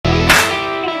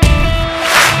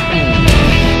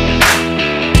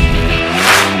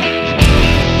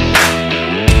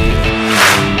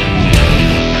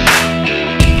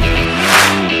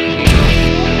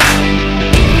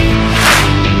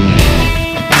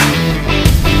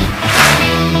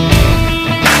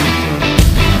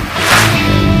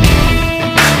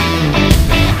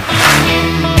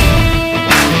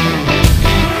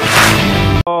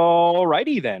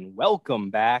welcome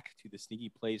back to the Sneaky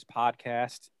Plays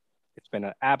podcast. It's been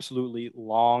an absolutely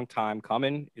long time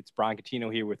coming. It's Brian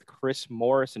Catino here with Chris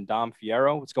Morris and Dom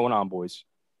Fierro. What's going on, boys?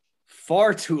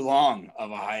 Far too long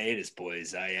of a hiatus,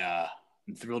 boys.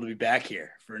 I'm thrilled to be back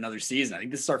here for another season. I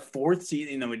think this is our fourth season,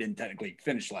 even though we didn't technically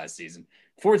finish last season.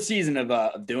 Fourth season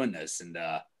of doing this, and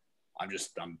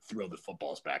I'm thrilled that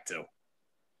football's back too.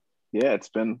 Yeah, it's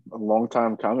been a long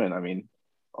time coming. I mean,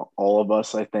 all of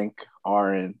us, I think,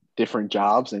 are in different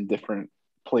jobs and different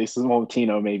places. Well,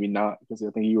 Tino, maybe not, because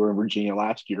I think you were in Virginia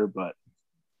last year, but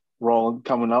we're all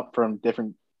coming up from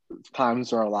different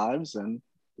times in our lives and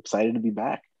excited to be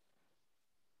back.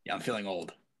 Yeah, I'm feeling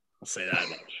old. I'll say that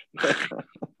much.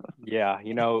 Yeah,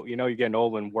 you're getting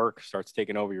old when work starts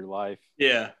taking over your life.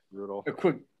 Yeah, brutal. A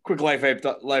quick life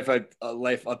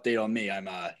update on me. I'm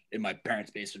in my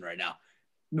parents' basement right now.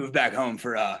 Moved back home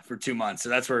for 2 months, so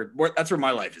that's where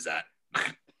my life is at.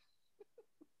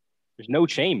 There's no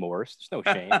shame, Morris. There's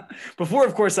no shame. Before,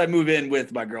 of course, I move in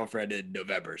with my girlfriend in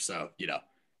November, so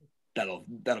that'll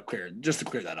clear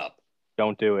that up.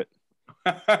 Don't do it.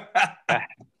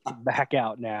 Back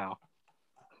out now.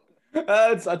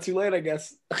 It's not too late, I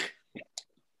guess.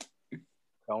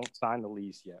 Don't sign the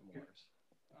lease yet, Morris.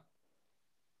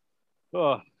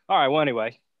 Oh, all right. Well,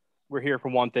 anyway, we're here for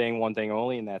one thing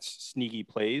only, and that's Sneaky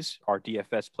Plays, our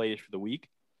DFS plays for the week.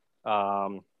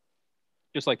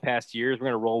 Just like past years, we're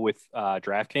going to roll with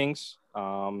DraftKings.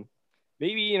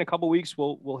 Maybe in a couple weeks,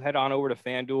 we'll head on over to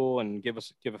FanDuel and give a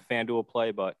FanDuel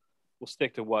play, but we'll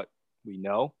stick to what we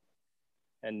know.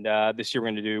 And this year, we're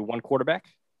going to do one quarterback,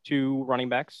 2 running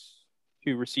backs,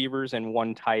 2 receivers, and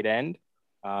 1 tight end.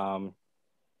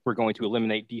 We're going to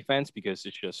eliminate defense because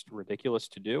it's just ridiculous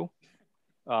to do.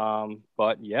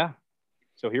 But yeah,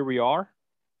 so here we are.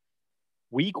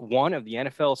 Week 1 of the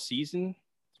NFL season.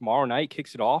 Tomorrow night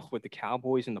kicks it off with the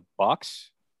Cowboys and the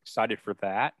Bucks. Excited for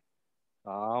that.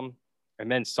 And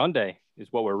then Sunday is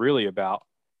what we're really about.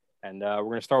 And we're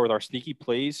going to start with our Sneaky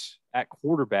Plays at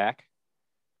quarterback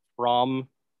from,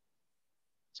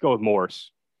 let's go with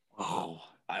Morris. Oh,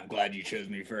 I'm glad you chose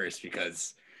me first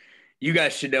because you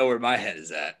guys should know where my head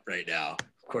is at right now.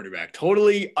 Quarterback,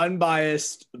 totally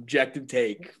unbiased, objective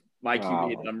take. My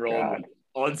QB, I'm rolling with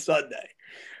on Sunday.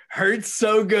 Hurts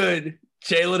so good.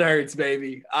 Jalen Hurts,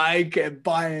 baby. I can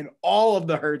buy in all of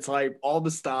the Hurts hype, all the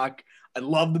stock. I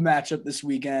love the matchup this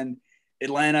weekend.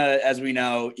 Atlanta, as we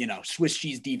know, Swiss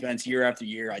cheese defense year after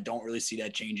year. I don't really see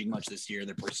that changing much this year.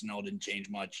 Their personnel didn't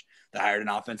change much. They hired an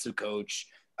offensive coach.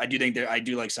 I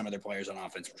do like some of their players on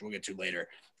offense, which we'll get to later.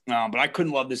 But I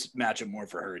couldn't love this matchup more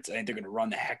for Hurts. I think they're going to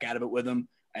run the heck out of it with him.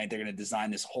 I think they're going to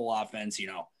design this whole offense.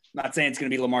 Not saying it's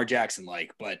going to be Lamar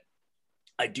Jackson-like, but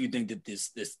I do think that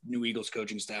this new Eagles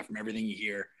coaching staff, from everything you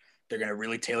hear, they're going to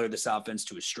really tailor this offense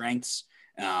to his strengths.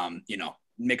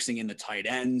 Mixing in the tight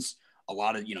ends, a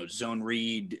lot of zone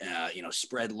read,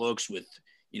 spread looks with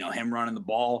him running the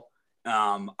ball.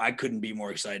 I couldn't be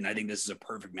more excited. And I think this is a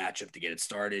perfect matchup to get it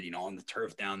started. On the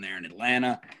turf down there in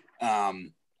Atlanta.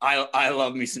 I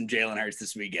love me some Jalen Hurts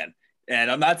this weekend, and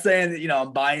I'm not saying that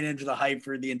I'm buying into the hype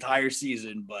for the entire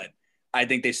season, but I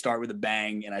think they start with a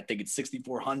bang, and I think it's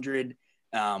 6,400.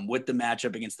 With the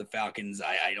matchup against the Falcons,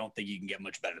 I don't think you can get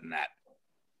much better than that.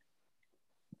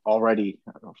 Already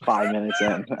 5 minutes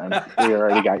in, and we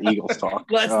already got Eagles talk.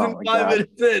 Less than 5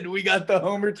 minutes in, we got the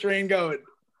Homer train going.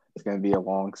 It's going to be a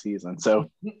long season.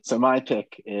 So my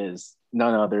pick is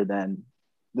none other than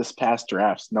this past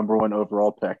draft's number 1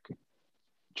 overall pick,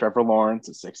 Trevor Lawrence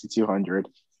at 6,200.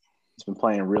 He's been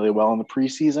playing really well in the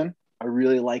preseason. I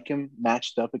really like him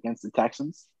matched up against the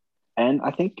Texans. And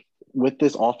I think with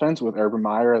this offense, with Urban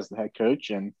Meyer as the head coach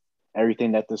and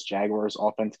everything that this Jaguars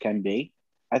offense can be,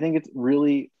 I think it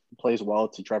really plays well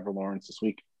to Trevor Lawrence this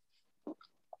week.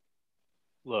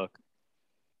 Look,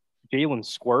 Jalen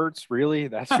Squirts, really?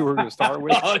 That's who we're going to start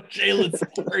with? Oh, Jalen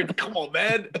Squirts. Come on,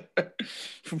 man.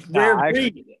 Rare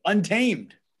breed,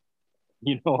 untamed.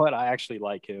 You know what? I actually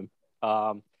like him.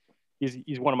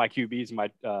 He's one of my QBs in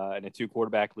my in a 2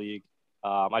 quarterback league.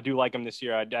 I do like him this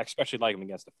year. I especially like him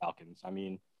against the Falcons. I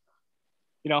mean,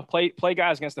 play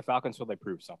guys against the Falcons so they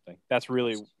prove something. That's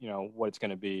really what it's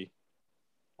going to be.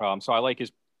 So I like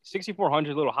his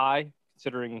 6,400, a little high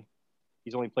considering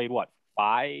he's only played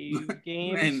 5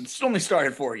 games, and it's only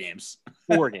started 4 games.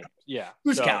 4 games, yeah.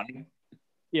 Who's counting?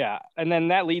 Yeah, and then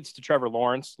that leads to Trevor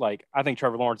Lawrence. Like, I think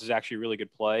Trevor Lawrence is actually a really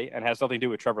good play, and has nothing to do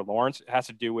with Trevor Lawrence. It has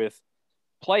to do with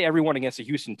play everyone against the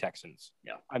Houston Texans.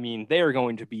 Yeah, I mean, they are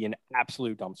going to be an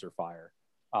absolute dumpster fire.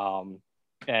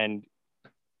 And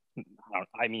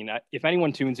I mean, if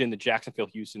anyone tunes in to Jacksonville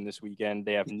Houston this weekend,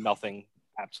 they have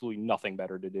absolutely nothing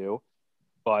better to do.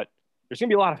 But there's going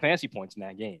to be a lot of fantasy points in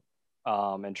that game.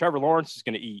 And Trevor Lawrence is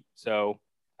going to eat. So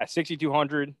at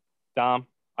 6,200, Dom,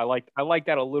 I like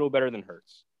that a little better than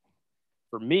Hurts.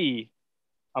 For me,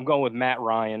 I'm going with Matt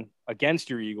Ryan against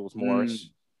your Eagles, Morris.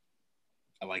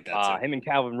 I like that. Him and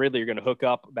Calvin Ridley are going to hook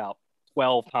up about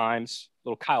 12 times.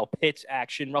 Little Kyle Pitts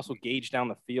action, Russell Gage down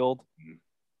the field.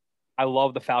 I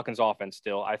love the Falcons offense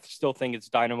still. I still think it's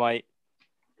dynamite.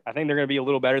 I think they're going to be a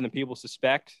little better than people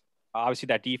suspect. Obviously,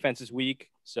 that defense is weak.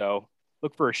 So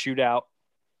look for a shootout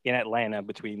in Atlanta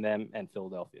between them and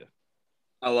Philadelphia.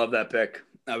 I love that pick.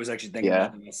 I was actually thinking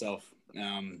about it myself.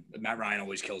 Matt Ryan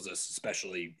always kills us,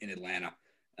 especially in Atlanta.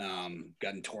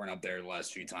 Gotten torn up there the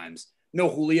last few times. No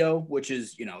Julio, which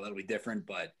is, that'll be different.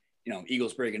 But,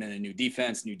 Eagles breaking in a new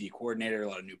defense, new D coordinator, a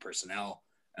lot of new personnel.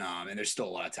 And there's still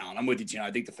a lot of talent. I'm with you, Tino.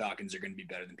 I think the Falcons are going to be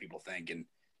better than people think. And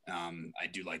I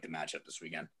do like the matchup this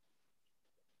weekend.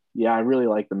 Yeah, I really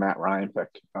like the Matt Ryan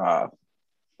pick. The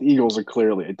Eagles are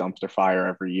clearly a dumpster fire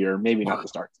every year. Maybe not the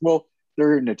start. Well,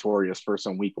 they're notorious for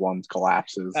some week one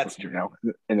collapses,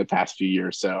 in the past few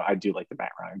years. So I do like the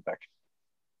Matt Ryan pick.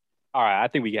 All right. I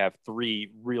think we have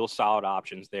 3 real solid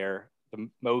options there. The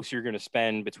most you're going to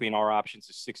spend between our options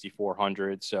is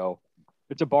 6,400. So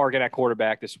it's a bargain at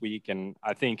quarterback this week. And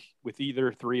I think with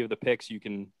either 3 of the picks,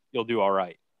 you'll do all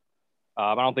right.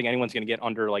 I don't think anyone's going to get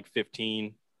under like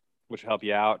 15, which will help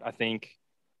you out. I think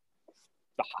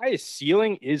the highest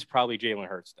ceiling is probably Jalen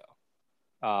Hurts,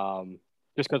 though,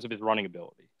 just because of his running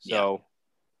ability. So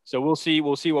we'll see.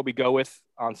 We'll see what we go with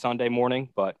on Sunday morning,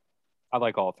 but I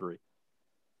like all 3.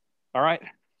 All right.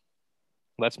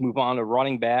 Let's move on to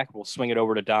running back. We'll swing it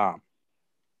over to Dom.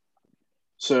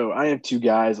 So I have 2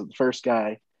 guys. The first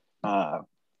guy, not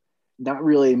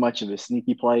really much of a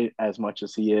sneaky play as much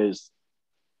as he is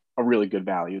a really good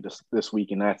value this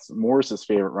week, and that's Morris's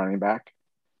favorite running back,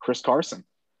 Chris Carson.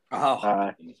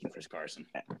 Chris Carson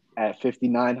at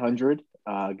 5,900,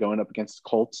 going up against the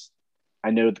Colts.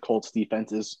 I know the Colts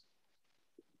defense is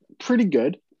pretty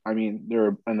good. I mean,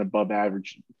 they're an above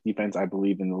average defense, I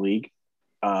believe, in the league.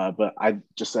 But I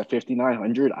just at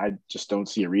 5,900, I just don't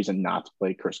see a reason not to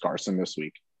play Chris Carson this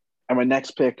week. And my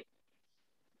next pick,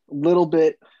 a little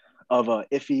bit of a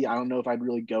iffy. I don't know if I'd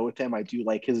really go with him. I do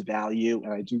like his value,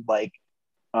 and I do like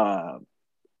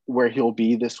where he'll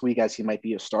be this week, as he might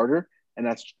be a starter. And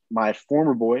that's my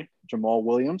former boy, Jamal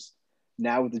Williams,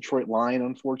 now with Detroit Lion,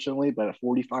 unfortunately, but at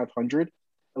 4,500,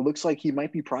 it looks like he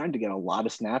might be primed to get a lot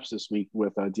of snaps this week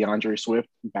with DeAndre Swift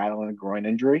battling a groin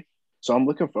injury. So I'm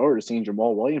looking forward to seeing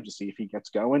Jamal Williams to see if he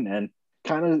gets going and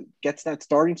kind of gets that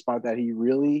starting spot that he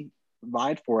really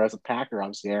vied for as a Packer.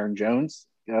 Obviously, Aaron Jones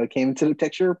came into the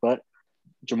picture, but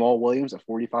Jamal Williams at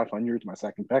 4,500 is my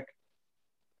second pick.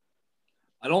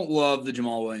 I don't love the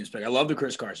Jamal Williams pick. I love the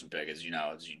Chris Carson pick, as you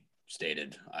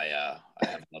stated. I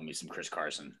have loved me some Chris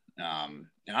Carson. And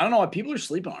I don't know why people are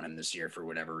sleeping on him this year for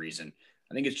whatever reason.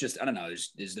 I think it's just, I don't know.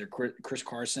 Is there Chris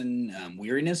Carson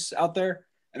weariness out there?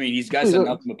 I mean, these guys have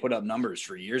nothing to put up numbers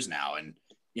for years now. And,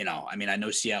 I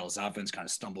know Seattle's offense kind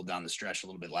of stumbled down the stretch a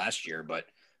little bit last year, but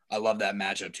I love that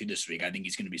matchup too this week. I think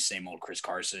he's going to be same old Chris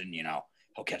Carson.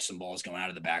 He'll catch some balls going out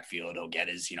of the backfield. He'll get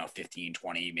his, 15,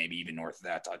 20, maybe even north of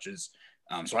that touches.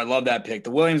 So I love that pick.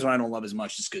 The Williams one I don't love as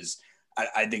much just because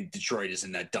I think Detroit is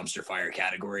in that dumpster fire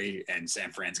category, and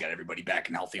San Fran's got everybody back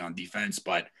and healthy on defense.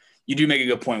 But you do make a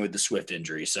good point with the Swift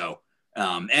injury. So,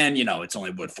 and it's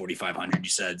only 4,500 you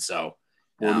said. So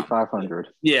 4,500.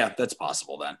 Yeah, that's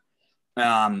possible then.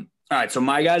 All right. So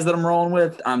my guys that I'm rolling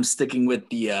with, I'm sticking with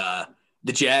the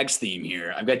Jags theme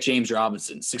here. I've got James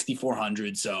Robinson,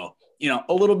 6,400. So,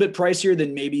 a little bit pricier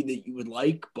than maybe that you would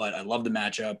like, but I love the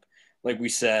matchup. Like we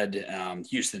said,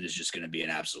 Houston is just going to be an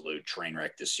absolute train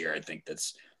wreck this year. I think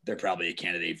they're probably a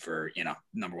candidate for,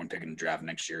 number 1 pick in the draft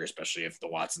next year, especially if the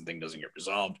Watson thing doesn't get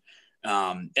resolved.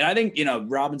 And I think,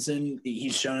 Robinson,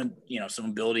 he's shown, some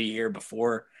ability here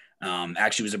before.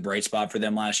 Actually was a bright spot for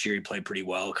them last year. He played pretty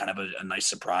well, kind of a nice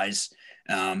surprise.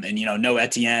 And, no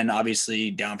Etienne, obviously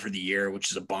down for the year,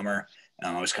 which is a bummer.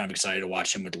 I was kind of excited to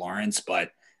watch him with Lawrence, but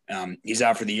he's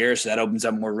out for the year, so that opens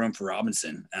up more room for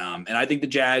Robinson. And I think the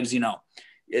Jags,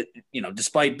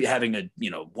 despite having a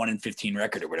 1-15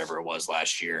 record or whatever it was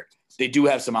last year, they do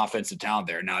have some offensive talent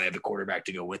there. Now they have a quarterback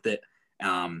to go with it.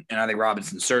 And I think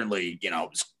Robinson certainly,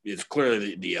 is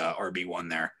clearly the RB1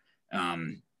 there.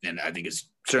 And I think is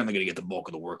certainly going to get the bulk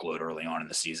of the workload early on in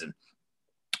the season.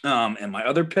 And my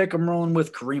other pick, I'm rolling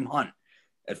with Kareem Hunt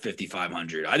at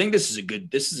 5,500. I think this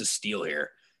is a steal here.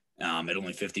 At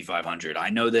only 5,500.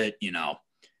 I know that,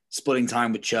 splitting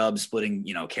time with Chubb, splitting,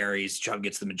 carries, Chubb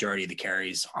gets the majority of the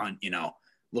carries on, a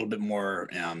little bit more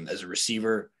as a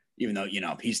receiver, even though,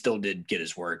 he still did get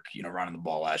his work, running the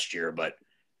ball last year. But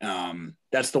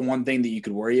That's the one thing that you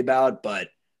could worry about, but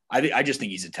I just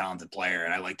think he's a talented player,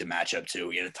 and I like the matchup too.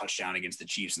 He had a touchdown against the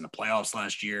Chiefs in the playoffs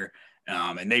last year,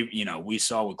 and we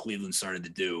saw what Cleveland started to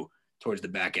do towards the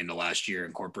back end of last year,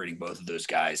 incorporating both of those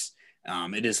guys.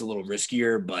 It is a little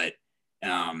riskier, but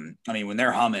when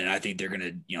they're humming, I think they're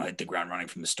going to hit the ground running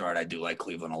from the start. I do like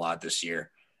Cleveland a lot this year,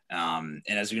 and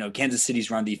as we know, Kansas City's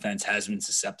run defense has been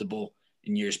susceptible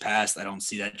in years past. I don't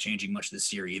see that changing much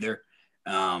this year either.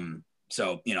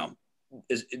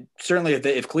 Certainly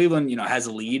if Cleveland, has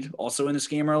a lead also in this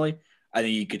game early, I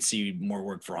think you could see more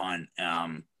work for Hunt.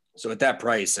 So at that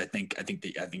price, I think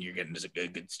you're getting just a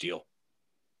good steal.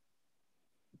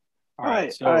 All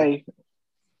right. So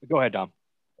go ahead, Dom.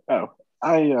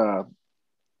 I'm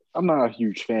not a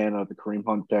huge fan of the Kareem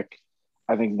Hunt pick.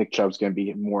 I think Nick Chubb's going to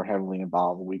be more heavily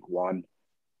involved in week one.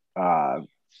 So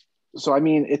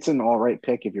it's an all right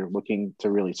pick if you're looking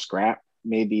to really scrap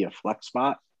maybe a flex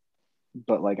spot.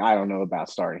 But I don't know about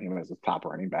starting him as a top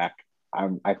running back.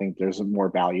 I think there's more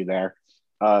value there.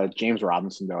 James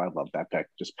Robinson, though, I love that pick.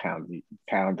 Just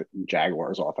pound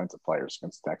Jaguars offensive players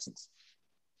against the Texans.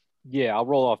 Yeah, I'll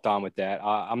roll off Dom with that.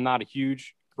 I'm not a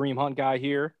huge Kareem Hunt guy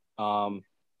here.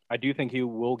 I do think he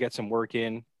will get some work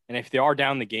in, and if they are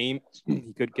down the game,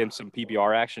 he could get some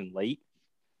PPR action late.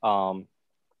 We'll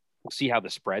see how the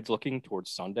spread's looking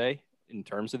towards Sunday in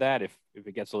terms of that. If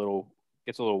it gets a little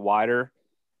wider,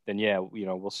 then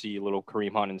we'll see a little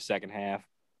Kareem Hunt in the second half.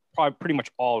 Probably pretty much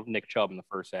all Nick Chubb in the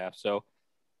first half. So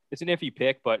it's an iffy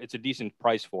pick, but it's a decent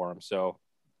price for him. So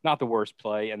not the worst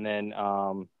play. And then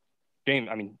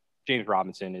James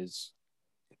Robinson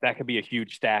that could be a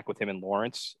huge stack with him and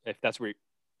Lawrence. If that's what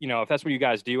you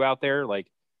guys do out there,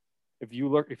 if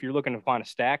you're looking to find a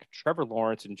stack, Trevor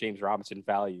Lawrence and James Robinson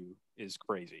value is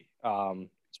crazy,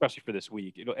 especially for this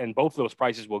week. And both of those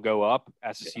prices will go up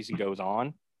as the season goes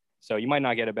on. So you might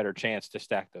not get a better chance to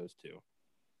stack those two.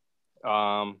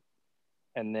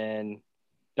 And then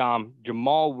Dom,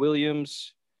 Jamal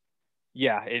Williams,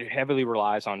 it heavily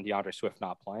relies on DeAndre Swift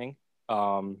not playing.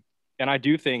 And I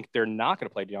do think they're not going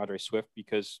to play DeAndre Swift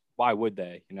because why would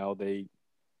they?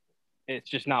 It's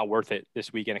just not worth it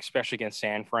this weekend, especially against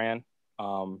San Fran.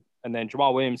 And then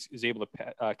Jamal Williams is able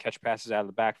to catch passes out of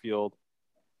the backfield,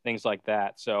 things like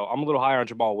that. So I'm a little higher on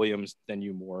Jamal Williams than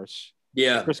you, Morris.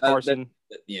 Yeah, Chris Carson.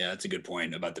 That's a good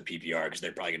point about the PPR because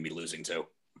they're probably going to be losing too.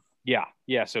 Yeah.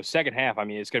 So second half,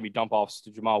 it's going to be dump offs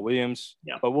to Jamal Williams.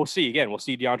 Yeah. But we'll see. Again, we'll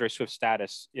see DeAndre Swift's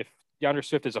status. If DeAndre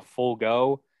Swift is a full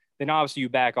go, then obviously you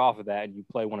back off of that and you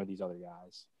play one of these other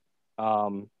guys.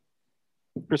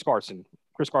 Chris Carson.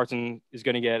 Chris Carson is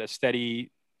going to get a steady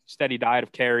diet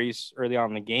of carries early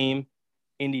on in the game.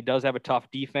 Indy does have a tough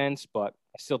defense, but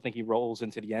I still think he rolls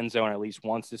into the end zone at least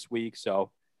once this week.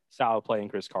 So solid play in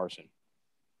Chris Carson.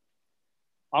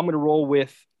 I'm going to roll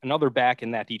with another back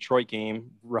in that Detroit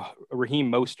game, Raheem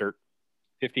Mostert,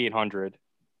 5,800.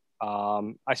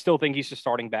 I still think he's the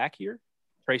starting back here.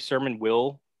 Trey Sermon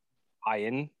will buy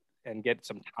in and get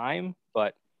some time,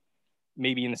 but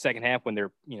maybe in the second half when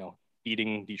they're,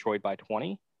 beating Detroit by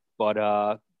 20.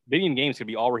 But big in games could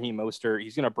be all Raheem Mostert.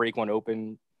 He's going to break one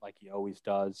open like he always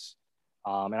does.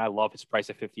 And I love his price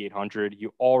at 5,800.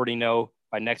 You already know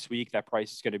by next week that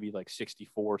price is going to be like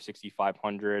 6,400,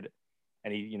 6,500.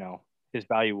 And he, his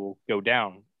value will go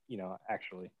down,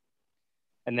 actually.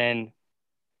 And then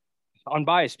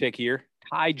unbiased pick here,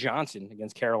 Ty Johnson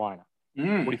against Carolina,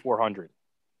 4,400.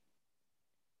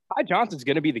 Ty Johnson's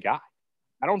going to be the guy.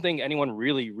 I don't think anyone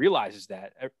really realizes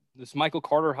that. This Michael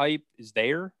Carter hype is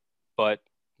there, but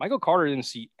Michael Carter didn't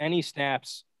see any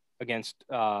snaps against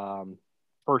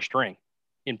first string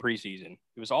in preseason.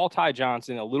 It was all Ty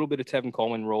Johnson, a little bit of Tevin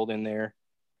Coleman rolled in there.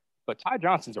 But Ty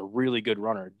Johnson's a really good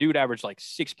runner. Dude averaged like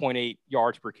 6.8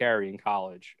 yards per carry in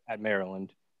college at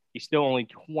Maryland. He's still only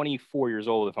 24 years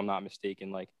old, if I'm not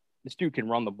mistaken. This dude can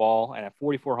run the ball. And at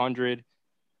 4,400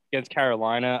 against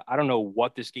Carolina, I don't know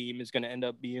what this game is going to end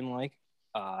up being like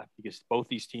because both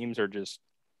these teams are just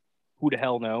who the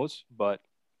hell knows. But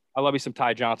I love me some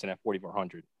Ty Johnson at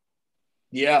 4,400.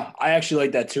 Yeah, I actually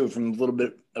like that too from a little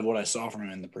bit of what I saw from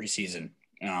him in the preseason.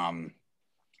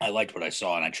 I liked what I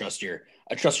saw, and I trust your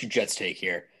Jets take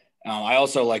here. I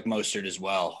also like Mostert as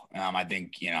well. I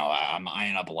think, I'm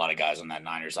eyeing up a lot of guys on that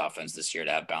Niners offense this year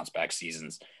to have bounce back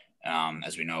seasons.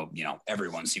 As we know,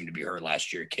 everyone seemed to be hurt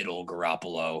last year. Kittle,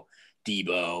 Garoppolo,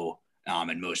 Debo,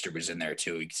 and Mostert was in there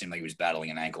too. He seemed like he was battling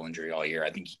an ankle injury all year.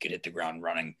 I think he could hit the ground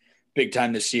running big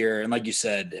time this year. And like you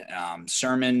said,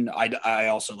 Sermon, I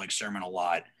also like Sermon a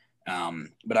lot.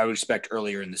 But I would expect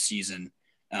earlier in the season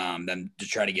them to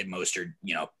try to get Mostert,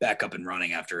 back up and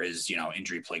running after his,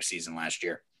 injury plagued season last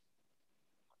year.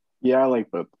 Yeah, I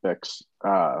like both picks.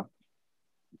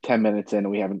 10 minutes in,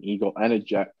 and we have an Eagle and a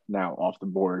Jet now off the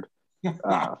board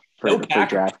for No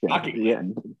Packers. DraftKings. Yeah,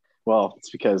 well, it's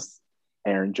because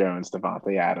Aaron Jones,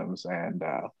 Devontae Adams, and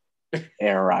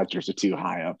Aaron Rodgers are too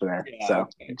high up there. Yeah, so,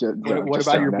 okay. What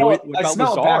about your boy? What about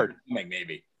Lazard?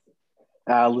 Maybe.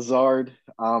 Lazard,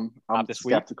 I'm this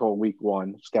skeptical week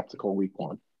one.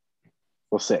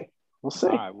 We'll see. All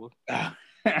right,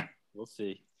 we'll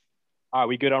see. All right,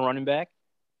 we good on running back?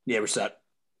 Yeah, we're set.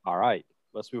 All right,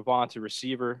 let's move on to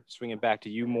receiver. Swinging back to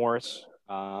you, Morris.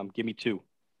 Give me 2.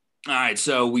 All right,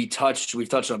 so we've touched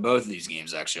on both of these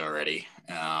games actually already.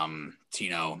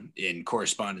 In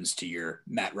correspondence to your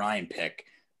Matt Ryan pick,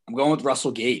 I'm going with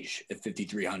Russell Gage at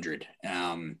 5,300.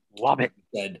 Love it.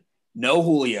 Said no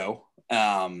Julio,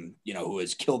 who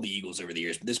has killed the Eagles over the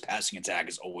years, but this passing attack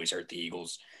has always hurt the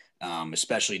Eagles,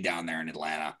 especially down there in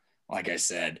Atlanta. Like I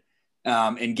said,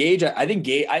 and Gage, I think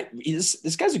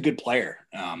this guy's a good player.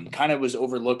 Kind of was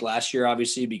overlooked last year,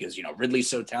 obviously, because Ridley's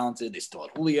so talented. They still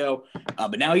had Julio,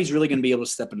 but now he's really going to be able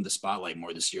to step into the spotlight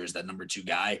more this year as that number 2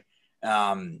 guy.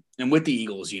 And with the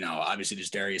Eagles, obviously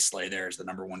there's Darius Slay there as the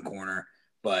number 1 corner,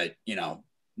 but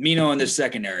Mino in this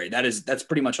secondary, that's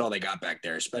pretty much all they got back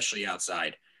there, especially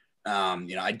outside.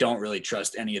 I don't really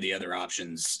trust any of the other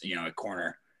options, at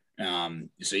corner.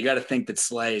 So you got to think that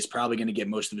Slay is probably going to get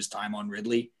most of his time on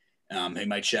Ridley. He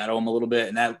might shadow him a little bit,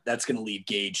 and that's going to leave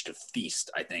Gage to feast,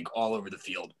 I think, all over the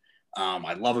field.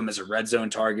 I love him as a red zone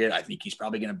target. I think he's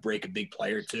probably going to break a big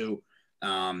play or two.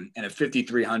 And at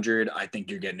 5,300, I think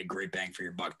you're getting a great bang for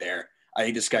your buck there. I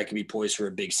think this guy could be poised for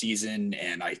a big season,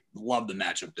 and I love the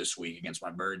matchup this week against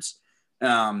my Birds.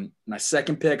 My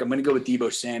second pick, I'm going to go with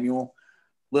Deebo Samuel.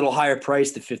 Little higher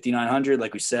price to 5,900.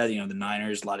 Like we said, the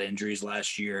Niners, a lot of injuries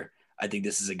last year. I think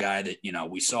this is a guy that,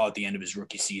 we saw at the end of his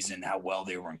rookie season how well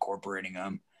they were incorporating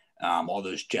him. All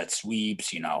those jet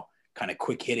sweeps, kind of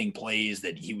quick hitting plays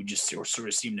that he would just sort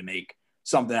of seem to make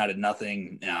something out of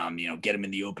nothing, get him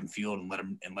in the open field and let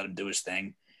him do his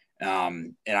thing.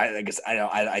 And I guess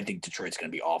I think Detroit's going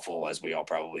to be awful, as we all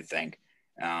probably think.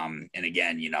 And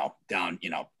again, down,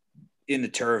 in the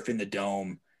turf, in the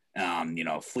dome,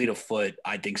 fleet of foot.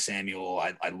 I think Samuel,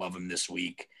 I love him this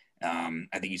week. I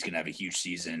think he's going to have a huge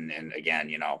season. And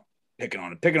again, picking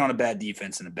on a bad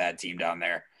defense and a bad team down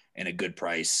there and a good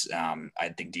price. I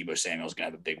think Deebo Samuel's going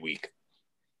to have a big week.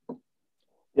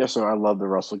 Yeah, so I love the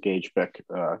Russell Gage pick.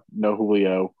 No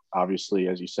Julio, obviously,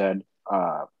 as you said,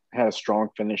 had a strong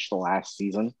finish the last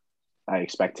season. I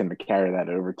expect him to carry that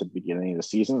over to the beginning of the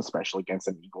season, especially against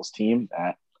an Eagles team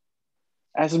that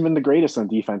hasn't been the greatest on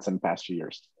defense in the past few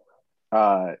years.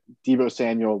 Deebo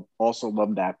Samuel, also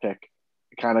love that pick.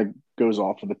 It kind of goes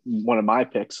off of one of my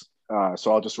picks,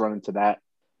 so I'll just run into that.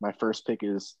 My first pick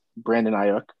is Brandon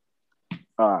Ayuk.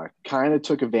 Kind of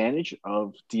took advantage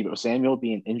of Deebo Samuel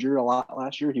being injured a lot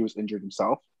last year. He was injured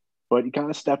himself, but he kind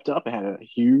of stepped up and had a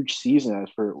huge season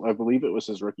I believe it was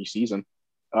his rookie season.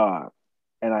 And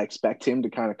I expect him to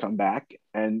kind of come back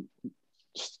and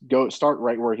start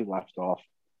right where he left off.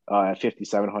 At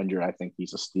 5,700, I think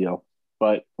he's a steal.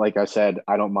 But like I said,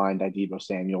 I don't mind that Deebo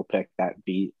Samuel pick. That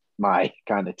beat my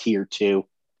kind of tier 2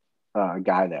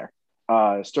 guy there.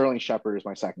 Sterling Shepard is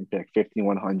my second pick,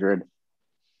 5,100.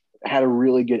 Had a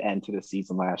really good end to the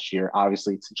season last year.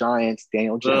 Obviously, it's Giants.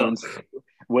 Daniel Jones.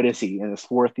 What is he in his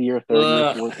third year,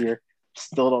 fourth year?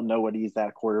 Still don't know what he's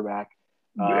at quarterback.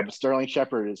 But Sterling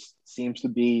Shepard seems to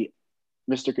be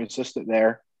Mr. Consistent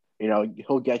there.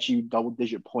 He'll get you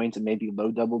double-digit points and maybe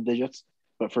low double digits.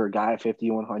 But for a guy at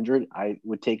 5,100, I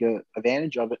would take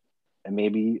advantage of it and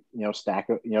maybe stack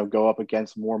it. Go up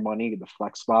against more money, the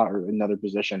flex spot or another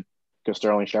position, because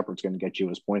Sterling Shepard's going to get you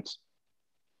his points.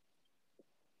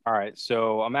 All right,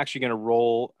 so I'm actually going to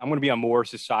roll. I'm going to be on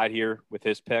Morris's side here with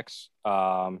his picks.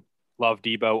 Love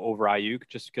Deebo over Ayuk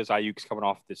just because Ayuk's coming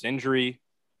off this injury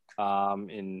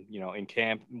in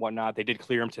camp and whatnot. They did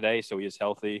clear him today, so he is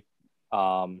healthy.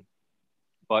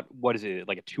 But what is it,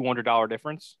 like a $200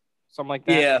 difference? Something like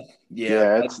that?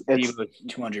 Yeah. It's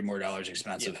 $200 more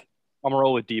expensive. Yeah. I'm gonna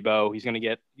roll with Deebo. He's gonna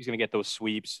get those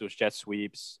sweeps, those jet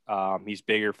sweeps. He's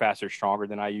bigger, faster, stronger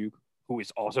than Ayuk, who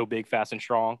is also big, fast, and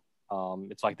strong.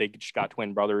 It's like they just got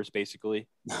twin brothers, basically.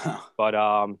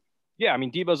 But yeah, I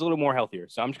mean, Debo's a little more healthier,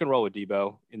 so I'm just gonna roll with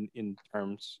Deebo in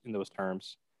those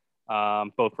terms.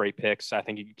 Both great picks. I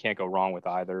think you can't go wrong with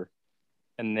either.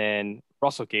 And then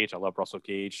Russell Gage, I love Russell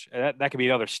Gage. That could be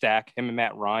another stack. Him and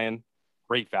Matt Ryan,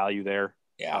 great value there.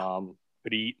 Yeah.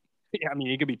 Could eat. Yeah, I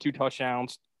mean, it could be 2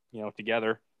 touchdowns,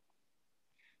 together,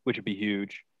 which would be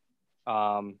huge.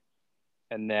 And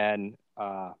then,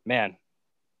 man,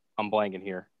 I'm blanking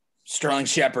here. Sterling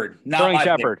Shepard. Sterling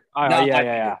Shepard.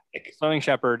 Yeah. Sterling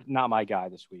Shepard, not my guy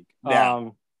this week. Yeah.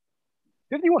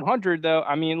 5,100 though.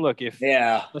 I mean, look, if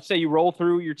let's say you roll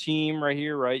through your team right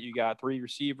here, right? You got 3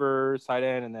 receivers, tight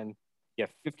end, and then you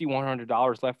have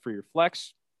 $5,100 left for your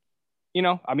flex.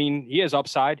 I mean, he has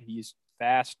upside. He's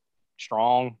fast,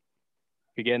 strong,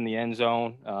 could get in the end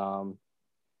zone.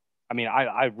 I mean,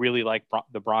 I really like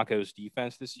the Broncos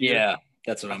defense this year. Yeah,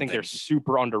 that's what I think they're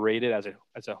super underrated as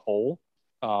a whole.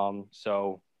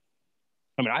 So,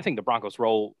 I mean, I think the Broncos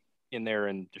roll in there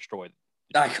and destroy them.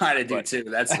 I kind of do too.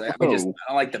 I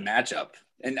don't like the matchup.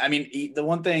 And I mean, the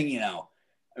one thing,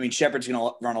 Shepard's going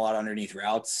to run a lot underneath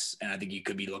routes, and I think you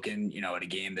could be looking, at a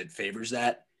game that favors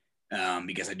that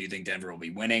because I do think Denver will be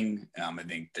winning. I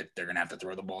think that they're going to have to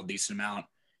throw the ball a decent amount.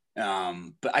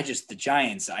 But the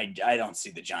Giants, I don't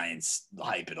see the Giants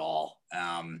hype at all.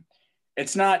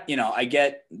 It's not, I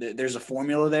get there's a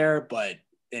formula there, but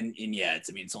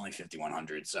it's only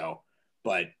 5,100. So,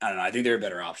 but I don't know. I think there are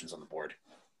better options on the board.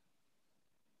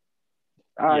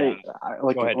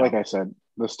 Like I said,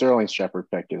 the Sterling Shepard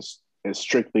pick is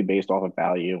strictly based off of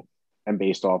value and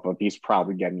based off of he's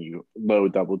probably getting you low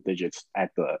double digits at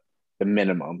the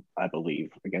minimum, I believe,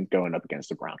 going up against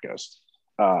the Broncos.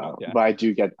 But I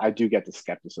do get the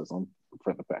skepticism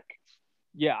for the pick.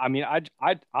 Yeah, I mean,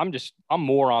 I'm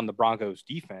more on the Broncos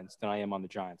defense than I am on the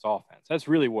Giants offense. That's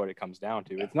really what it comes down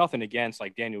to. It's nothing against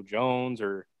like Daniel Jones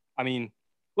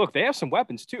look, they have some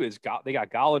weapons too. They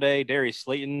got Golladay, Darius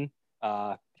Slayton,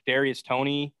 Darius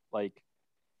Toney.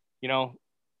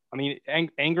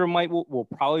 Ingram will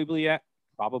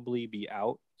probably be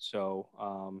out.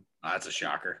 So that's a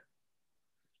shocker.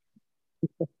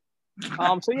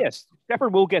 So yes,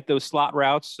 Shepard will get those slot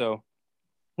routes. So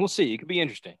we'll see. It could be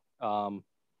interesting. All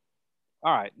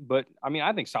right, but I mean,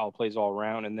 I think solid plays all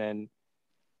around. And then,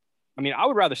 I mean, I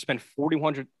would rather spend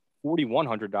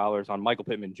 $4,100 on Michael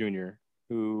Pittman Jr.,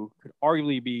 who could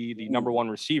arguably be the number one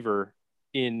receiver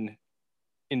in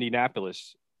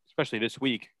Indianapolis, especially this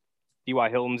week. D.Y.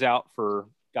 Hilton's out for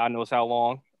God knows how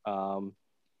long. And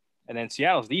then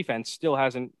Seattle's defense still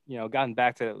hasn't, gotten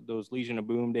back to those Legion of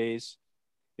Boom days.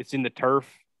 It's in the turf,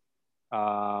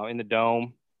 in the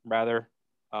dome, rather.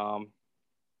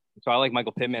 So I like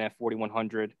Michael Pittman at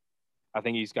 4,100. I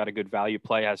think he's got a good value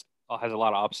play, has a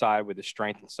lot of upside with his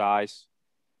strength and size.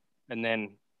 And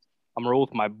then I'm rolling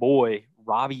with my boy,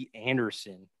 Robbie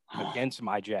Anderson, against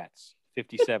my Jets,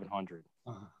 5,700.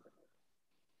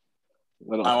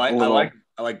 I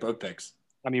like both picks.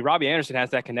 I mean, Robbie Anderson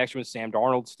has that connection with Sam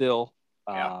Darnold still.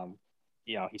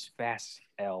 He's fast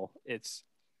as hell.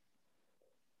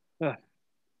 I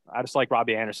just like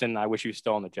Robbie Anderson. I wish he was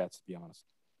still on the Jets, to be honest.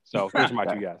 So those are my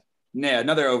 2 guys. Yeah,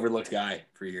 another overlooked guy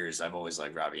for years. I've always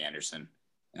liked Robbie Anderson.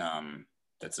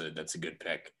 That's a good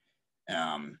pick.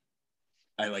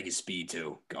 I like his speed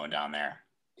too, going down there.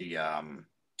 The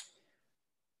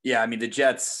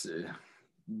Jets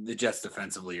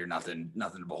defensively are nothing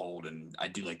to behold, and I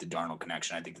do like the Darnold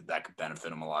connection. I think that could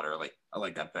benefit him a lot early. I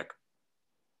like that pick.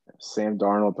 Sam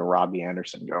Darnold to Robbie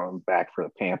Anderson going back for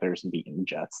the Panthers and beating the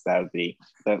Jets. That would be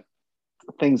that.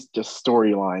 Things, just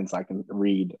storylines I can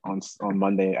read on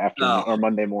Monday afternoon or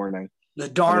Monday morning. The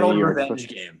Darnold revenge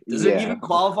game. Does it even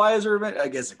qualify as a revenge? I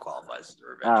guess it qualifies as a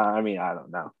revenge. I mean, I don't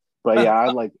know, but yeah,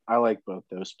 I like both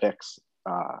those picks.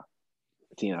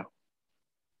 Tino.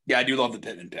 Yeah, I do love the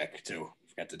Pittman pick too.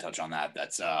 Forgot to touch on that.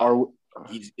 That's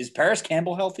is Paris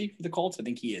Campbell healthy for the Colts? I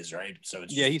think he is, right? So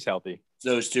it's he's healthy.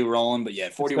 Those two rolling, but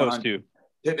 4,100. 2.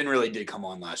 Pittman really did come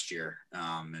on last year,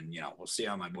 and we'll see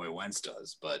how my boy Wentz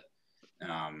does, but.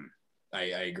 I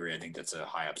agree. I think that's a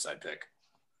high upside pick.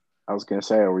 I was going to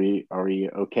say, are we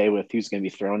okay with who's going to be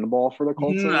throwing the ball for the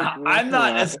Colts? I'm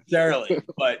not necessarily,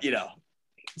 but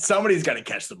somebody's got to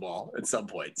catch the ball at some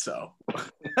point. So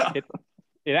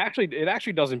it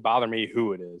actually doesn't bother me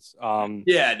who it is.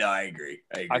 I agree.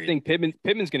 I think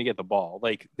Pittman's going to get the ball.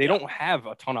 Like they don't have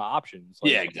a ton of options.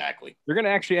 Like, exactly. They're going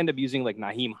to actually end up using like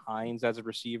Nyheim Hines as a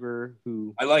receiver,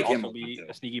 who I like him. Be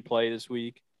a sneaky play this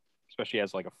week, especially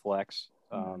as like a flex.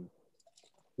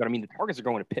 But I mean, the targets are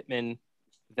going to Pittman,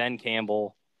 then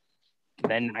Campbell,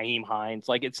 then Nyheim Hines.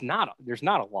 Like there's not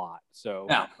a lot. So,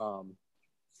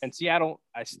 and Seattle,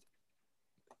 I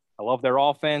love their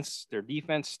offense, their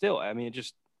defense still. I mean,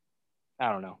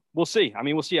 I don't know. We'll see. I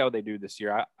mean, we'll see how they do this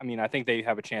year. I mean, I think they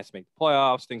have a chance to make the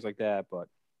playoffs, things like that. But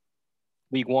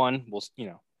week 1,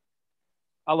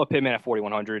 I love Pittman at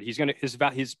 4,100.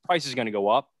 His price is gonna go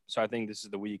up, so I think this is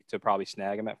the week to probably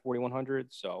snag him at 4,100.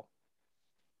 So,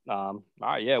 all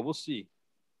right, we'll see.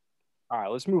 All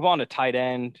right, let's move on to tight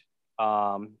end.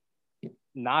 Not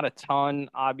a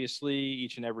ton, obviously,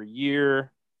 each and every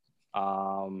year.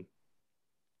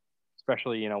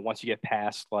 Especially once you get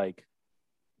past like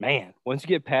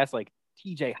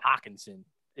TJ Hawkinson,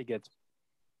 it gets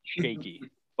shaky.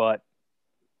 But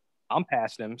I'm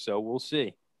past him, so we'll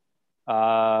see.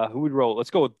 Who would roll?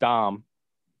 Let's go with Dom,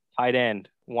 tight end.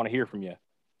 Want to hear from you.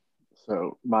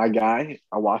 So my guy,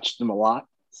 I watched him a lot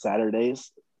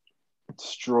Saturdays.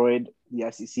 Destroyed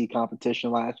the SEC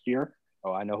competition last year.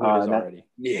 Oh, I know who it is already.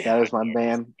 Yeah, that is my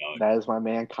man. That is my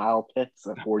man, Kyle Pitts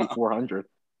at 4,400.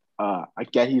 I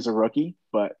get he's a rookie,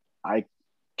 but I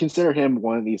consider him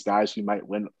one of these guys who might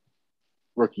win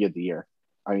Rookie of the Year.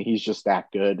 I mean, he's just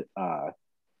that good.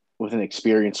 With an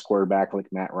experienced quarterback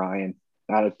like Matt Ryan,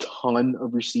 not a ton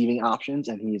of receiving options,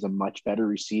 and he's a much better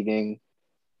receiving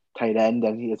tight end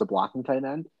than he is a blocking tight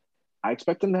end. I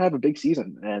expect him to have a big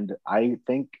season, and I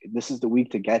think this is the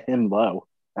week to get him low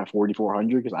at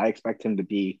 4,400 because I expect him to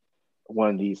be one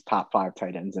of these top 5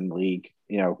 tight ends in the league,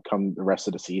 come the rest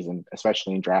of the season,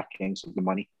 especially in DraftKings with the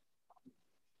money.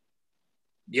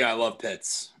 Yeah, I love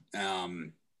Pitts.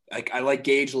 I like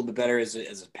Gage a little bit better as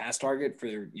a pass target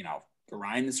for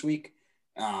Ryan this week.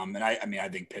 And I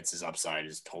think Pitts' upside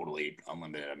is totally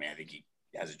unlimited. I mean, I think he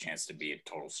has a chance to be a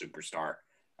total superstar.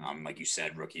 Like you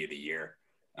said, Rookie of the Year.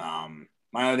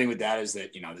 My other thing with that is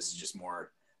that, this is just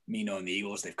more me knowing the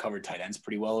Eagles. They've covered tight ends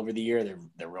pretty well over the year.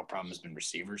 Their real problem has been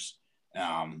receivers.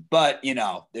 But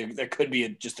there could be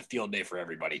just a field day for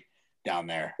everybody down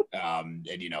there. And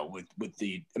with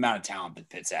the amount of talent that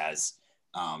Pitts has,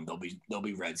 there'll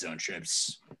be red zone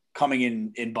trips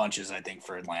coming in bunches, I think,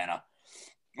 for Atlanta.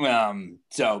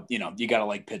 So you got to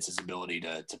like Pitts' ability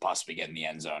to possibly get in the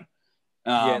end zone.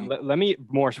 Let me,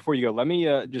 Morris, before you go, let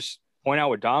me just point out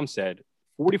what Dom said.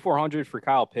 4,400 for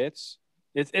Kyle Pitts.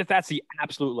 If that's the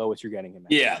absolute lowest you're getting him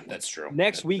at. Yeah, that's true.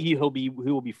 Next week he will be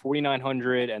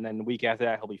 4,900, and then the week after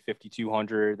that he'll be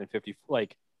 5,200 and 50.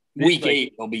 Week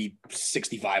 8 he'll be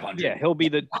 6,500. Yeah, he'll be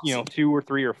the 2 or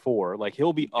 3 or 4. Like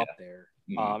he'll be up there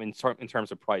in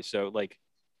terms of price. So like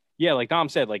Dom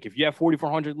said, like if you have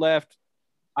 4,400 left,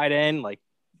 tight end, like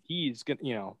he's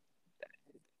gonna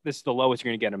this is the lowest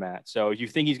you're gonna get him at. So if you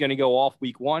think he's gonna go off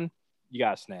week 1, you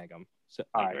gotta snag him. So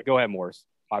all right, go ahead, Morris.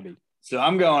 Bobby. So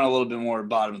I'm going a little bit more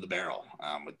bottom of the barrel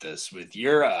with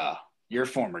your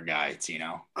former guy,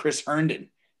 Chris Herndon,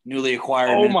 newly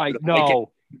acquired. Oh my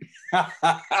no.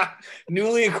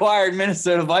 Newly acquired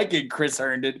Minnesota Viking Chris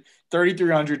Herndon,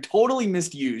 3,300, totally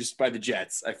misused by the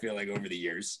Jets, I feel like, over the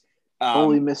years.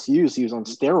 Totally misused. He was on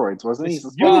steroids, wasn't he?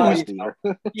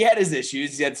 He had his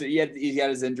issues. He had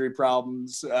his injury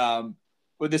problems.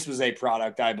 But this was a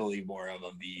product, I believe, more of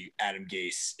the Adam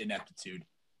Gase ineptitude.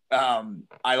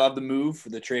 I love the move for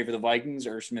the trade for the Vikings.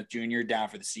 Irv Smith Jr. down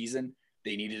for the season.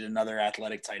 They needed another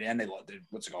athletic tight end. They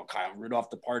Kyle Rudolph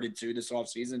departed too this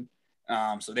offseason.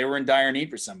 So they were in dire need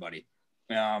for somebody.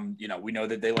 We know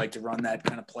that they like to run that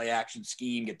kind of play action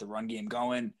scheme, get the run game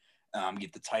going,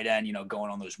 get the tight end,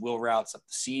 going on those wheel routes up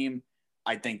the seam.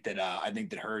 I think that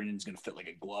Herndon's going to fit like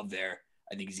a glove there.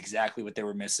 I think he's exactly what they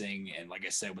were missing. And like I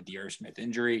said, with the Irv Smith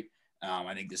injury,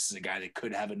 I think this is a guy that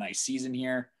could have a nice season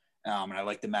here. And I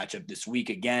like the matchup this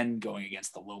week again, going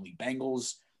against the lowly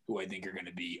Bengals, who I think are going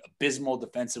to be abysmal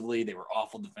defensively. They were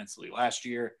awful defensively last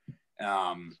year.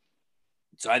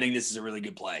 So I think this is a really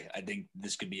good play. I think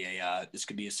this could be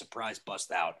a surprise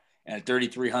bust out. And at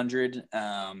 3,300,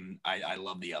 I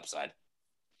love the upside.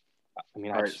 I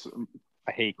mean,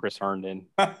 I hate Chris Herndon.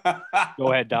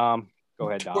 Go ahead, Dom.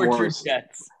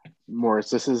 Morris,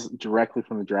 this is directly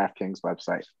from the DraftKings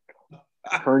website.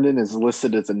 Herndon is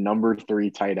listed as a number 3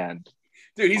 tight end.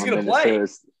 Dude, he's going to play.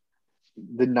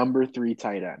 The number 3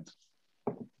 tight end.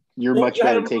 You're much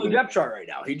better taking the depth chart right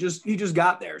now. He just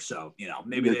got there, so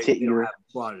maybe they don't have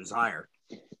plotted as higher.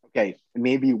 Okay,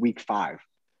 maybe week 5.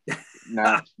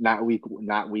 not week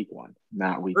 1.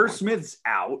 Irv Smith's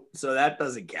out, so that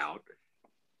doesn't count.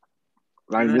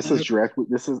 I mean, this is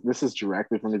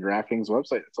directly from the DraftKings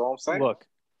website. That's all I'm saying. Look,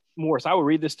 Morris, I will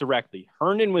read this directly.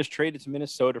 Herndon was traded to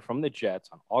Minnesota from the Jets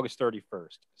on August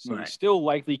 31st, so he's still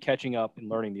likely catching up and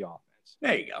learning the offense.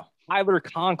 There you go. Tyler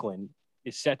Conklin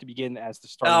is set to begin as the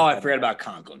starter. Oh, I forgot about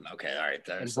Conklin. Okay, all right.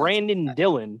 And Brandon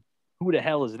Dillon, who the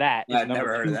hell is that? I've never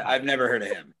heard of that. I've never heard of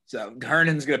him. So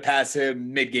Herndon's going to pass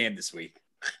him mid-game this week.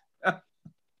 I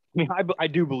mean, I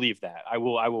do believe that. I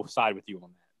will side with you on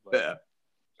that. But, yeah.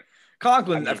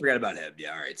 Conklin, I forgot about him.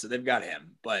 Yeah, all right. So they've got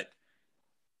him, but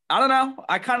I don't know.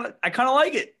 I kind of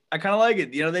like it.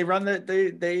 They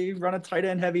run a tight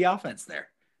end heavy offense there.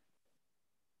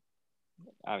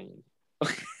 I mean,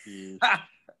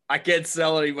 I can't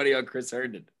sell anybody on Chris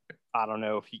Herndon. I don't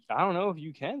know if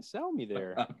you can sell me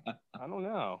there. I don't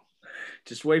know.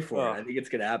 Just wait for it. I think it's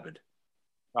gonna happen.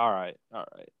 All right.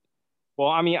 Well,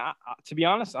 I mean, to be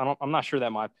honest, I'm not sure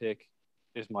that my pick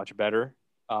is much better.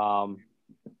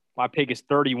 My pick is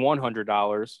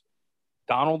 $3,100.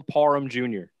 Donald Parham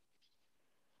Jr.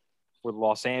 for the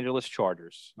Los Angeles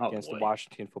Chargers against the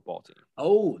Washington football team.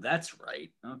 Oh, that's right.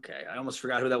 Okay. I almost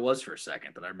forgot who that was for a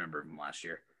second, but I remember him last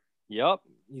year. Yep.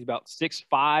 He's about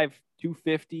 6'5",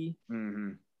 250.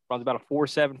 Mm-hmm. Runs about a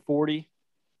 4.7 40.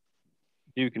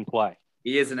 Dude can play.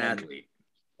 He is an athlete.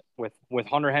 With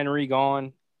Hunter Henry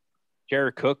gone,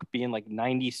 Jared Cook being like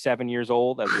 97 years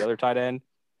old as the other tight end.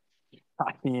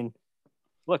 I mean,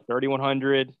 look,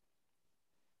 3,100.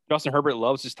 Justin Herbert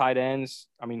loves his tight ends.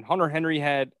 I mean, Hunter Henry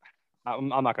had, I'm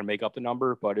not going to make up the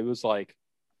number, but it was like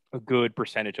a good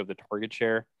percentage of the target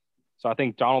share. So I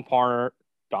think Donald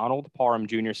Parham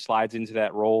Jr. slides into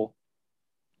that role.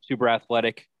 Super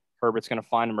athletic. Herbert's going to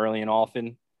find him early and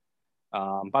often.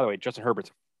 By the way, Justin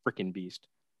Herbert's a freaking beast.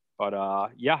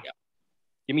 But yeah.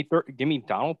 Give me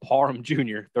Donald Parham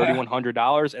Jr.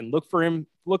 $3,100 and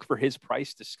look for his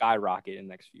price to skyrocket in the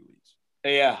next few weeks.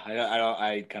 Yeah,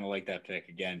 I kind of like that pick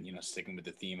again. Sticking with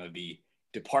the theme of the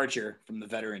departure from the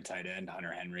veteran tight end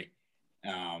Hunter Henry.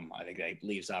 I think that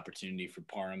leaves opportunity for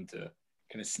Parham to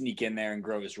kind of sneak in there and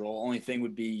grow his role. Only thing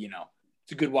would be,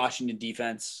 it's a good Washington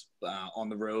defense on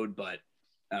the road, but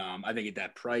I think at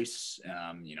that price,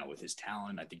 with his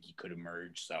talent, I think he could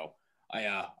emerge. So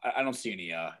I don't see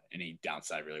any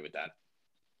downside really with that.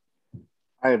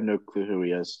 I have no clue who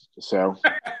he is, so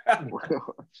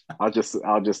I'll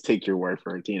just take your word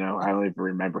for it, Tino. I don't even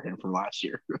remember him from last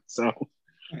year, so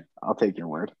I'll take your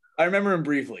word. I remember him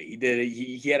briefly.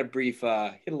 He had a brief, he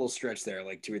had a little stretch there,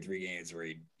 like 2 or 3 games where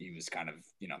he was kind of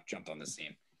jumped on the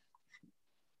scene.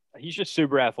 He's just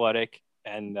super athletic,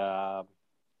 and I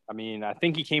mean, I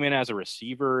think he came in as a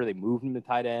receiver. They moved him to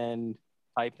tight end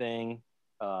type thing.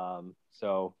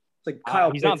 So it's like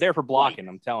Kyle he's not there for blocking.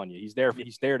 I'm telling you, he's there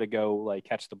to go like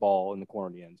catch the ball in the corner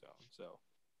of the end zone. So,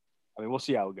 I mean, we'll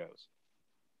see how it goes.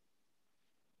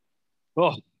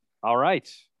 Oh, all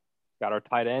right. Got our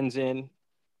tight ends in.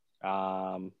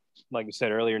 Like I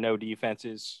said earlier, no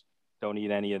defenses. Don't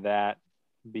need any of that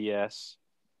BS.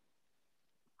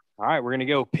 All right, we're gonna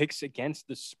go picks against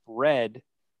the spread.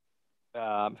 If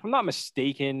I'm not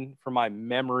mistaken, from my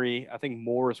memory, I think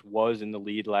Morris was in the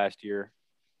lead last year.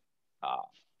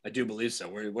 I do believe so.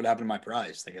 What happened to my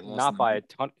prize? Not by a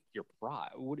ton. Your prize.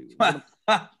 Your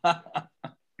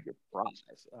prize.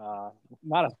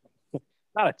 Not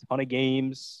a ton of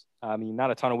games. I mean,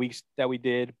 not a ton of weeks that we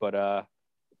did, but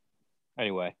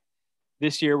anyway,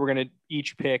 this year we're gonna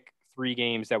each pick 3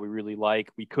 games that we really like.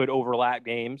 We could overlap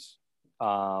games.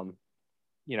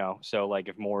 So like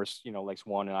if Morris, likes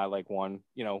one and I like one,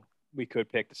 we could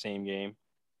pick the same game.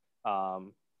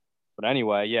 But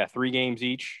anyway, yeah, 3 games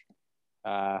each.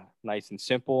 Nice and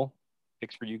simple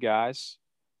picks for you guys.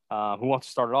 Who wants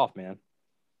to start it off, man?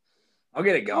 I'll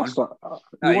get it going. You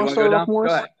want to start it off,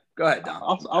 Morris? Go ahead, Don.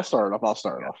 I'll start it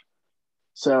off.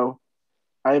 So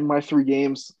I have my 3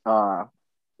 games.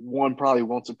 1 probably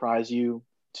won't surprise you.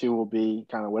 2 will be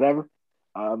kind of whatever.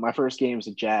 My first game is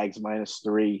the Jags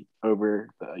 -3 over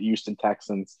the Houston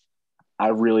Texans. I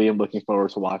really am looking forward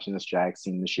to watching this Jags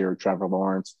team this year. Trevor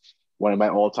Lawrence, one of my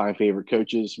all-time favorite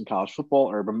coaches from college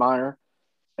football, Urban Meyer,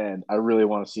 and I really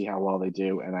want to see how well they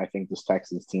do. And I think this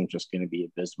Texans team is just going to be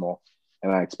abysmal.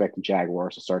 And I expect the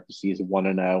Jaguars to start the season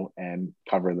 1-0 and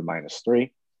cover the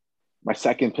 -3. My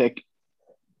second pick,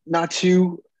 not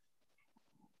too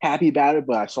happy about it,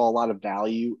 but I saw a lot of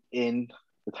value in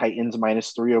the Titans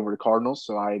 -3 over the Cardinals,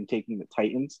 so I am taking the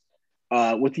Titans.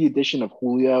 With the addition of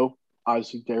Julio,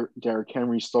 obviously Derrick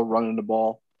Henry still running the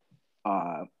ball.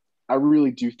 I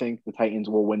really do think the Titans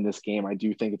will win this game. I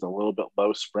do think it's a little bit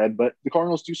low spread, but the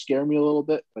Cardinals do scare me a little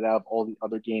bit. But out of all the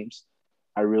other games,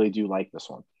 I really do like this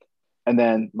one. And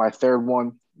then my third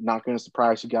one, not going to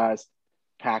surprise you guys,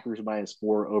 Packers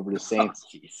 -4 over the Saints.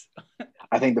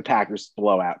 I think the Packers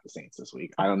blow out the Saints this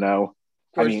week. I don't know.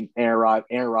 I mean,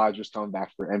 Aaron Rodgers coming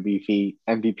back for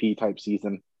MVP type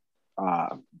season.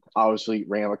 Obviously,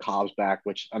 Randall Cobb's back,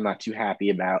 which I'm not too happy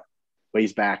about, but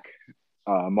he's back.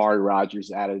 Amari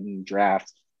Rodgers added in the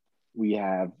draft. We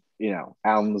have,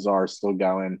 Alan Lazar still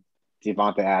going.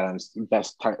 Devontae Adams,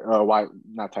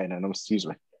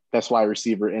 best wide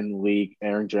receiver in the league.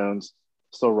 Aaron Jones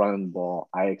still running the ball.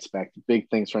 I expect big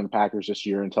things from the Packers this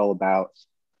year until about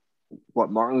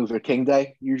Martin Luther King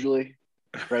Day usually.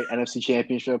 Right, NFC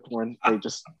Championship when they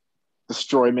just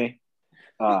destroy me.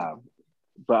 But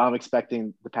I'm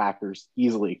expecting the Packers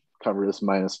easily cover this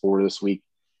 -4 this week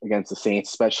against the Saints,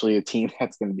 especially a team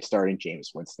that's going to be starting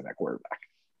Jameis Winston at quarterback.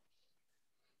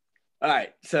 All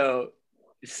right, so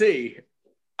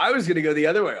I was going to go the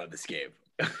other way on this game.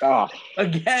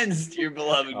 Against your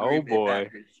beloved Green Bay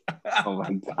Packers. Oh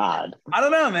my God. I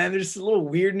don't know, man. There's a little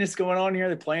weirdness going on here.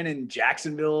 They're playing in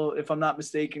Jacksonville, if I'm not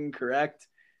mistaken, correct?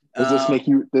 Does this make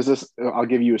you? Does this? I'll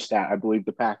give you a stat. I believe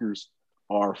the Packers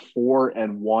are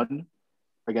 4-1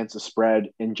 against the spread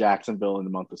in Jacksonville in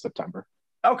the month of September.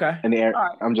 Okay. And All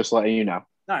right. I'm just letting you know.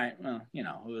 All right. Well,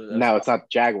 No, it's not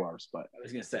Jaguars, but I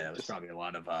was gonna say that was probably a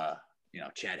lot of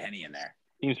Chad Henne in there.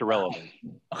 Seems irrelevant.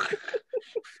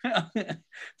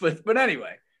 but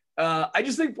anyway, I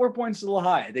just think 4 points is a little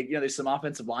high. I think there's some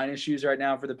offensive line issues right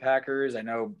now for the Packers. I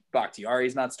know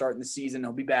Bakhtiari's not starting the season;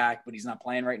 he'll be back, but he's not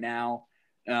playing right now.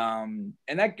 And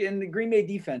the Green Bay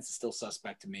defense is still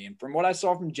suspect to me. And from what I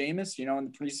saw from Jameis, in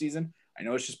the preseason, I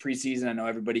know it's just preseason. I know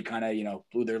everybody kind of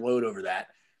blew their load over that,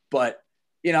 but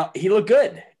he looked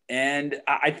good. And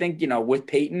I think, with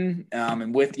Peyton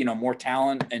and with, more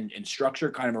talent and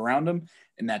structure kind of around him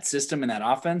in that system and that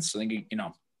offense, I think,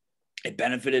 it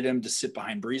benefited him to sit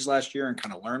behind Breeze last year and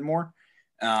kind of learn more.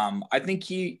 I think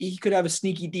he could have a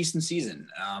sneaky, decent season.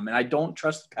 And I don't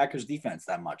trust the Packers defense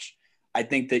that much. I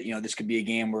think that, this could be a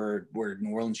game where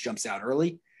New Orleans jumps out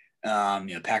early.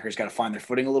 Packers got to find their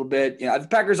footing a little bit. The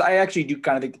Packers, I actually do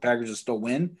kind of think the Packers will still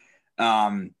win.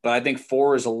 But I think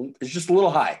 4 is just a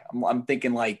little high. I'm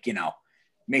thinking like,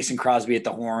 Mason Crosby at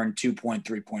the horn,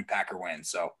 2.3-point Packer win.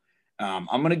 So I'm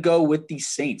going to go with the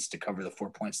Saints to cover the 4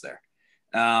 points there.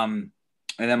 And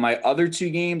then my other 2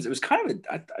 games, it was kind of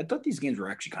I thought these games were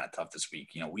actually kind of tough this week.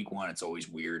 Week 1, it's always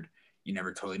weird. You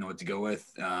never totally know what to go with.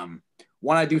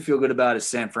 One I do feel good about is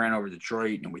San Fran over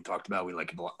Detroit. And we talked about, we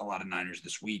like a lot of Niners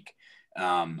this week.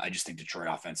 I just think Detroit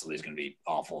offensively is going to be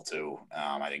awful too.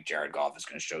 I think Jared Goff is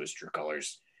going to show his true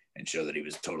colors and show that he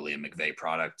was totally a McVay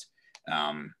product.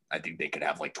 I think they could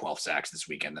have like 12 sacks this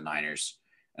weekend, the Niners.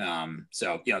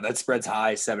 So, that spread's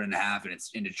high, 7.5, and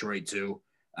it's in Detroit too.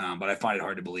 But I find it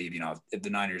hard to believe, if the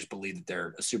Niners believe that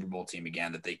they're a Super Bowl team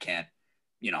again, that they can't,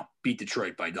 beat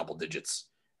Detroit by double digits.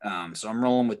 So I'm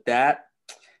rolling with that.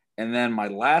 And then my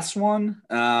last one,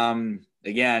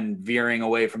 again, veering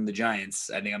away from the Giants,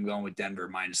 I think I'm going with Denver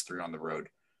 -3 on the road.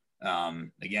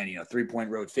 Again, 3-point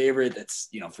road favorite. That's,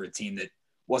 for a team that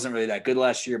wasn't really that good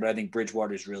last year, but I think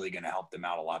Bridgewater is really going to help them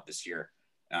out a lot this year.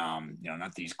 Not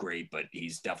that he's great, but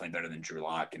he's definitely better than Drew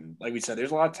Lock. And like we said,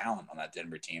 there's a lot of talent on that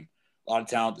Denver team. A lot of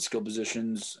talent at skill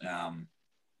positions,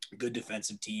 good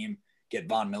defensive team. Get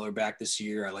Von Miller back this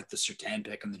year. I like the Surtain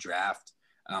pick in the draft.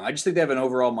 I just think they have an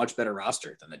overall much better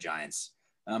roster than the Giants.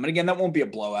 And again, that won't be a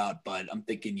blowout, but I'm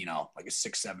thinking, like a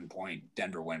 6-7 point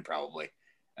Denver win probably.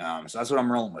 So that's what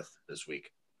I'm rolling with this week.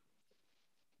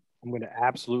 I'm going to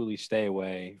absolutely stay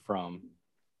away from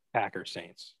Packers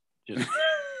Saints. Just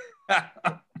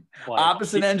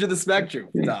opposite ends of the spectrum.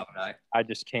 I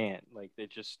just can't. Like, they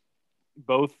just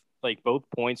both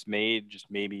points made just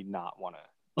maybe not want to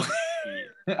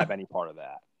have any part of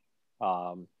that.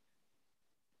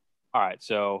 All right,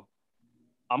 so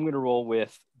I'm going to roll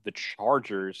with the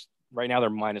Chargers. Right now they're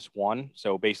 -1,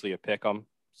 so basically a pick 'em.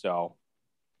 So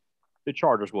the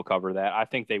Chargers will cover that. I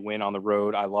think they win on the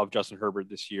road. I love Justin Herbert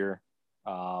this year,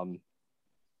 and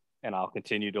I'll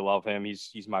continue to love him.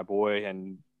 He's my boy,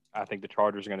 and I think the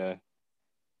Chargers are going to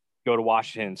go to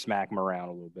Washington and smack him around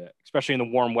a little bit, especially in the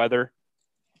warm weather.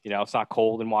 It's not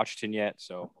cold in Washington yet,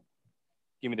 so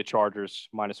give me the Chargers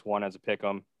 -1 as a pick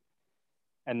 'em.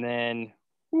 And then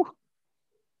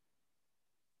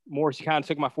Morris, you kind of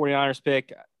took my 49ers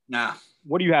pick. Nah.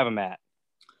 What do you have them at?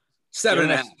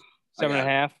 7.5.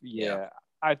 7.5? Yeah.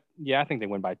 I think they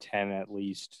win by 10 at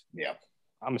least. Yeah.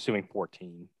 I'm assuming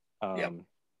 14. Yep.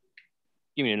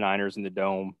 Give me the Niners in the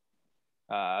dome.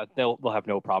 They'll have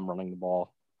no problem running the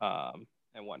ball and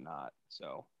whatnot.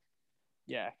 So,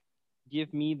 yeah,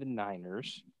 give me the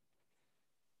Niners.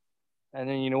 And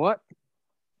then you know what?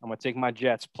 I'm going to take my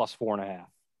Jets +4.5.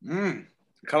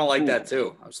 I kind of like that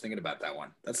too. I was thinking about that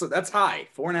one. That's high.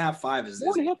 4.5, 5 is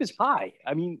 4.5 is high.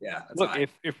 I mean, yeah. Look, high.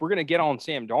 if we're gonna get on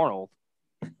Sam Darnold,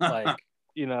 like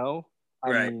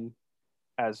I mean,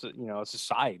 as a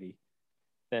society,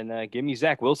 then give me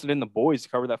Zach Wilson and the boys to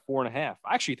cover that 4.5.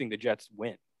 I actually think the Jets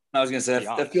win. I was gonna say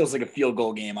that feels like a field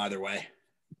goal game either way.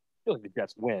 I feel like the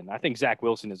Jets win. I think Zach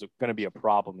Wilson is going to be a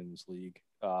problem in this league.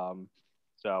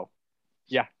 So,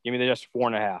 yeah, give me the Jets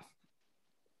 4.5.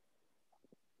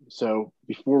 So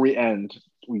before we end,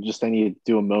 I need to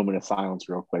do a moment of silence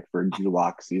real quick for Drew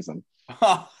Lock season.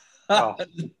 Pour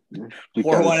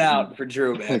one out for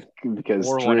Drew, man. Because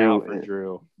Pour one out for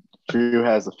Drew. Drew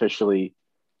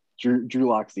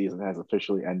Lock season has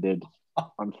officially ended,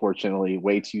 unfortunately,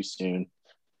 way too soon.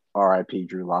 R.I.P.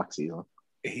 Drew Lock season.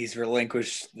 He's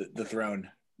relinquished the throne.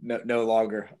 No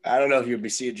longer. I don't know if you'll be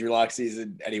seeing Drew Lock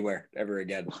season anywhere ever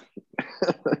again.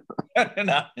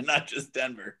 not just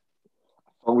Denver.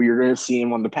 Well, we were going to see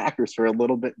him on the Packers for a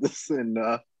little bit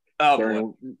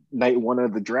during night 1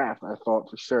 of the draft. I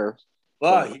thought for sure.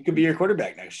 Well, he could be your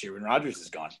quarterback next year when Rodgers is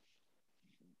gone.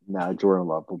 No, Jordan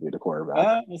Love will be the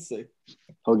quarterback. We'll see.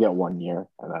 He'll get 1 year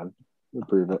and then we'll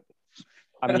prove it.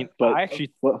 I mean,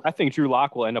 I think Drew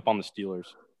Lock will end up on the Steelers.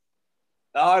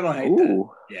 Oh, I don't hate that.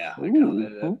 Yeah,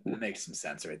 that makes some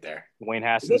sense right there. Dwayne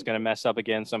Haskins going to mess up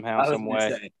again somehow, some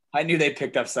way. I knew they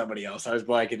picked up somebody else. I was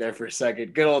blanking there for a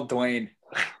second. Good old Dwayne.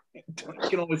 You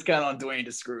can always count on Dwayne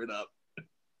to screw it up.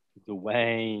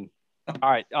 Dwayne. All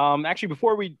right. Actually,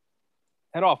 before we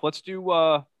head off, let's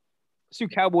do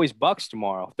Cowboys Bucks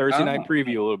tomorrow. Thursday night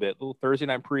preview a little bit. A little Thursday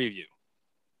night preview.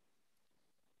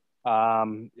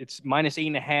 It's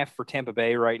 -8.5 for Tampa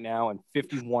Bay right now and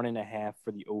 51.5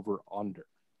 for the over/under.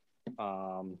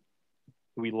 Do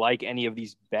we like any of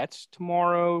these bets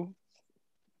tomorrow?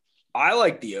 I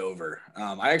like the over.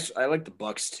 I like the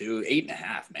Bucks too.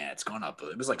 8.5, man. It's gone up.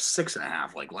 It was like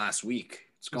 6.5 like last week.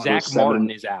 It's gone Zach Martin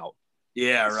is out.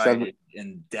 Yeah, right.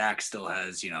 And Dak still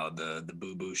has, the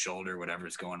boo-boo shoulder,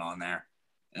 whatever's going on there.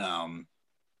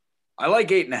 I like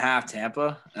 8.5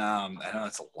 Tampa. I know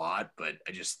it's a lot, but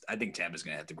I think Tampa's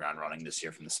going to hit the ground running this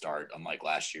year from the start, unlike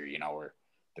last year, where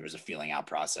there was a feeling out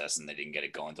process and they didn't get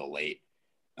it going until late.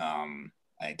 I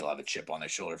think they'll have a chip on their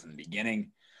shoulder from the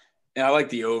beginning. And I like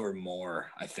the over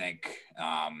more, I think.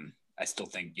 I still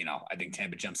think, I think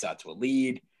Tampa jumps out to a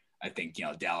lead. I think,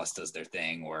 Dallas does their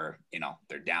thing where,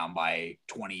 they're down by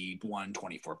 21,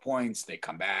 24 points. They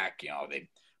come back, they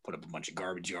put up a bunch of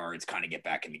garbage yards, kind of get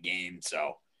back in the game.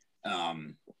 So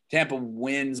Tampa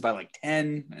wins by like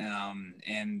 10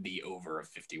 and the over of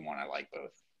 51. I like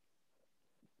both.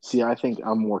 See, I think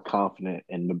I'm more confident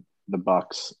in the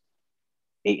Bucks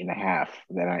 8.5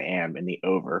 than I am in the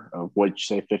over of what'd you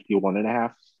say,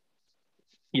 51.5?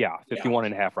 Yeah,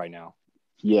 51.5 right now.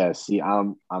 Yeah, see,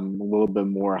 I'm a little bit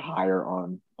more higher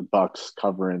on the Bucks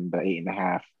covering the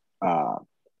 8.5.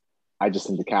 I just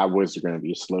think the Cowboys are going to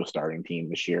be a slow starting team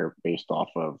this year based off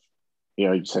of,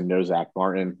 you said no Zach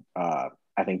Martin. I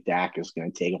think Dak is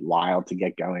going to take a while to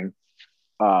get going.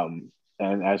 And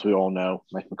as we all know,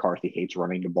 Mike McCarthy hates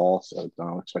running the ball, so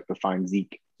don't expect to find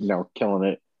Zeke, killing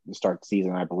it to start the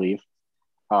season, I believe.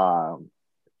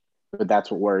 But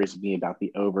that's what worries me about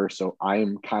the over. So I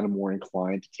am kind of more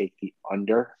inclined to take the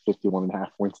under. 51.5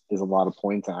 points is a lot of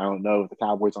points. And I don't know if the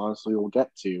Cowboys honestly will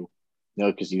get to,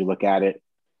 because you look at it,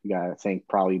 you got to think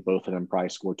probably both of them probably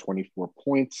scored 24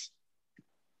 points.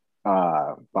 But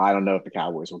I don't know if the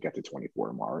Cowboys will get to 24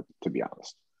 tomorrow, to be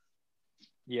honest.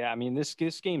 Yeah, I mean, this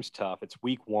game's tough. It's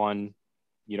week 1.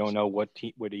 You don't know what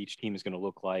each team is going to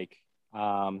look like.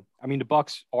 I mean, the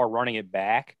Bucks are running it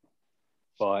back,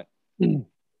 but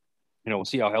we'll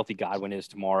see how healthy Godwin is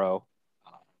tomorrow.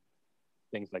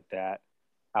 Things like that.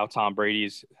 How Tom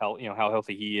Brady's how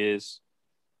healthy he is.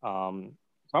 So I'm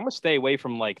gonna stay away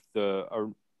from like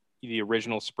the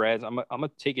original spreads. I'm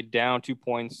gonna take it down 2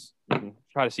 points. And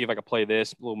try to see if I can play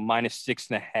this a little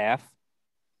 -6.5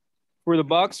 for the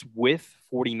Bucks with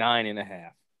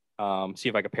 49.5. See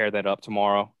if I can pair that up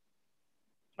tomorrow.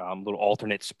 Little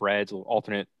alternate spreads, little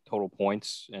alternate total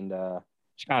points, and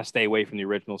just kind of stay away from the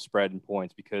original spread and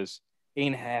points because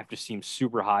 8.5 just seems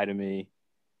super high to me.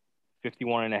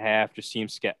 51.5 just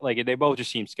seems like they both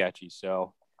just seem sketchy.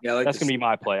 So yeah, that's gonna be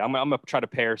my play. I'm gonna try to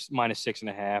pair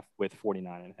 -6.5 with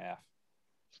 49.5.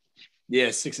 Yeah,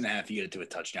 6.5. You get it to a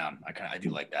touchdown. I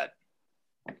do like that.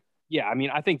 Yeah, I mean,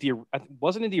 I think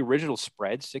wasn't it the original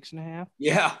spread 6.5?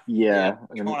 Yeah.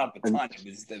 Going up a ton. It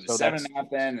was 7.5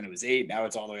 then, and it was 8. Now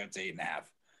it's all the way up to 8.5.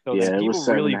 So yeah, it was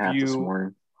 7.5 this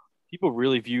morning. People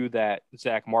really view that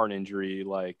Zach Martin injury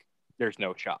like there's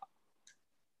no shot.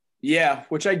 Yeah,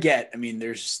 which I get. I mean,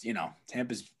 there's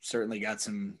Tampa's certainly got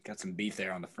some beef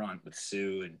there on the front with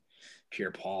Sue and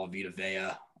Pierre-Paul, Vita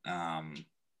Vea. I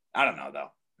don't know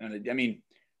though. I mean,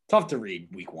 tough to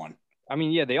read week 1. I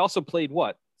mean, yeah, they also played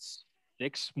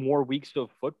 6 more weeks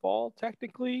of football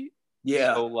technically.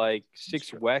 Yeah. So like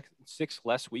 6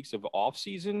 less weeks of off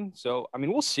season. So I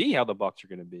mean, we'll see how the Bucks are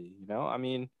going to be. I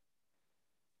mean,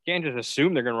 can't just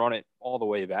assume they're going to run it all the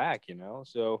way back.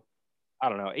 So I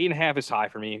don't know. 8.5 is high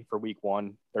for me for week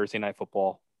 1 Thursday night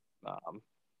football,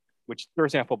 which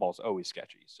Thursday night football is always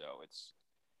sketchy. So it's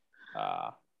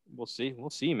we'll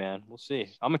see, man. We'll see.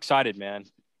 I'm excited, man.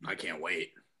 I can't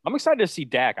wait. I'm excited to see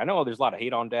Dak. I know there's a lot of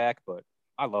hate on Dak, but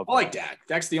I like Dak.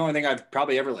 Dak's the only thing I've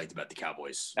probably ever liked about the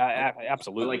Cowboys.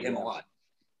 Absolutely. I like him a lot.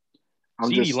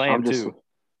 CeeDee Lamb, too.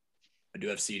 I do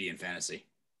have CeeDee in fantasy.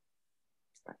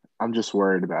 I'm just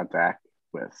worried about Dak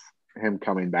with him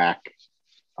coming back.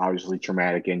 Obviously,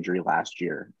 traumatic injury last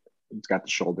year. He's got the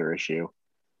shoulder issue.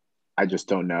 I just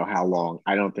don't know how long.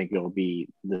 I don't think it'll be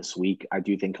this week. I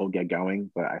do think he'll get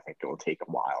going, but I think it will take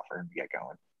a while for him to get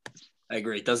going. I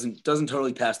agree. It doesn't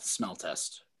totally pass the smell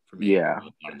test for me. Yeah.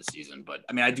 In the season, but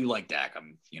I mean, I do like Dak.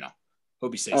 I'm,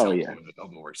 hope he stays Oh, healthy. yeah.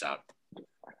 Hope it works out.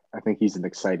 I think he's an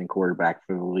exciting quarterback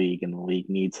for the league, and the league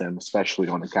needs him, especially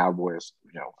on the Cowboys.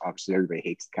 Obviously everybody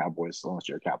hates the Cowboys unless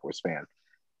you're a Cowboys fan,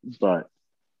 but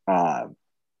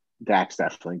Dak's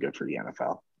definitely good for the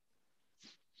NFL.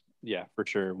 Yeah, for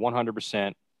sure.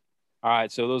 100%. All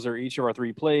right. So those are each of our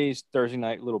 3 plays. Thursday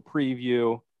night little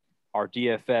preview. Our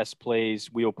DFS plays.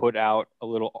 We will put out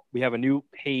we have a new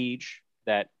page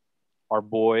that our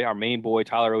main boy,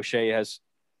 Tyler O'Shea, has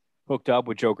hooked up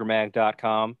with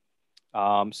jokermag.com.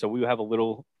 So we will have a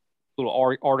little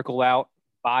article out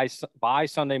by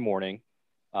Sunday morning.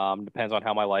 Depends on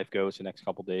how my life goes the next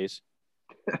couple days.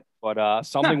 But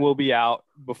something will be out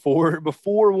before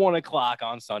 1:00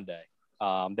 on Sunday.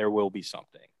 There will be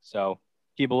something. So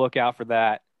keep a lookout for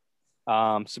that.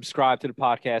 Subscribe to the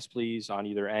podcast, please, on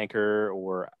either Anchor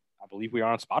or I believe we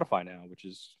are on Spotify now, which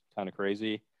is kind of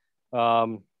crazy.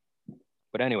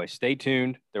 But anyway, stay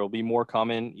tuned. There will be more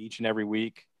coming each and every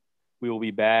week. We will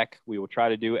be back. We will try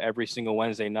to do every single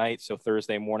Wednesday night. So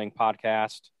Thursday morning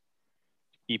podcast,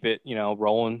 keep it,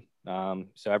 rolling.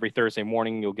 So every Thursday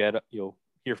morning you'll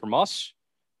hear from us,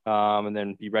 and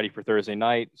then be ready for Thursday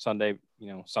night, Sunday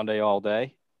all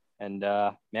day. And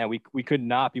man, we could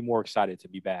not be more excited to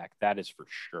be back. That is for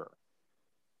sure.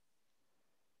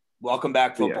 Welcome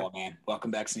back, football, man.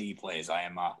 Welcome back, Sneaky Plays.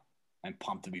 I'm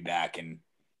pumped to be back and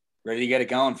ready to get it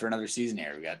going for another season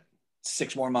here. We got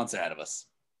 6 more months ahead of us.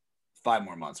 5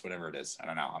 more months, whatever it is. I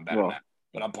don't know. I'm bad at that,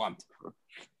 but I'm pumped.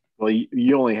 Well,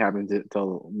 you only have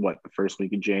until the first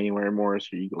week of January,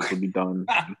 Morris. Your Eagles will be done.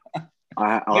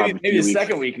 maybe the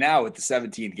second week now with the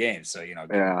 17th game. So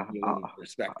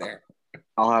respect there.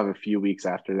 I'll have a few weeks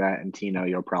after that, and Tino,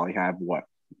 you'll probably have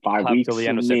 5 weeks till the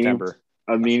end of September.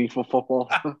 A meaningful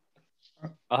football.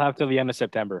 I'll have till the end of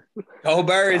September. Go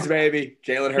Birds, baby.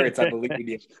 Jalen Hurts, I believe in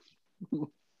you.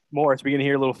 Morris, we gonna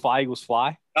hear a little Fly Eagles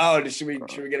Fly? Oh, should we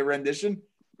get a rendition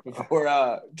before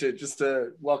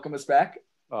to welcome us back?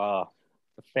 The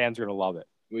fans are gonna love it.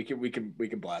 We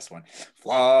can blast one.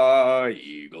 Fly,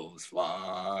 Eagles,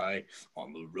 fly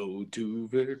on the road to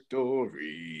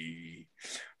victory.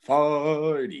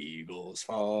 Fight, Eagles,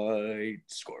 fight.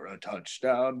 Score a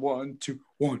touchdown. 1, 2,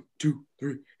 1, 2,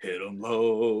 3. Hit 'em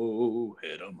low,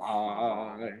 hit 'em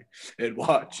high, and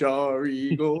watch our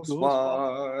Eagles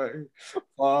fly.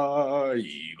 Fly,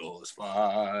 Eagles,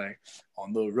 fly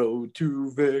on the road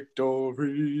to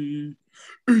victory.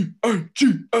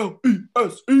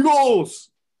 EAGLES, Eagles.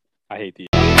 I hate the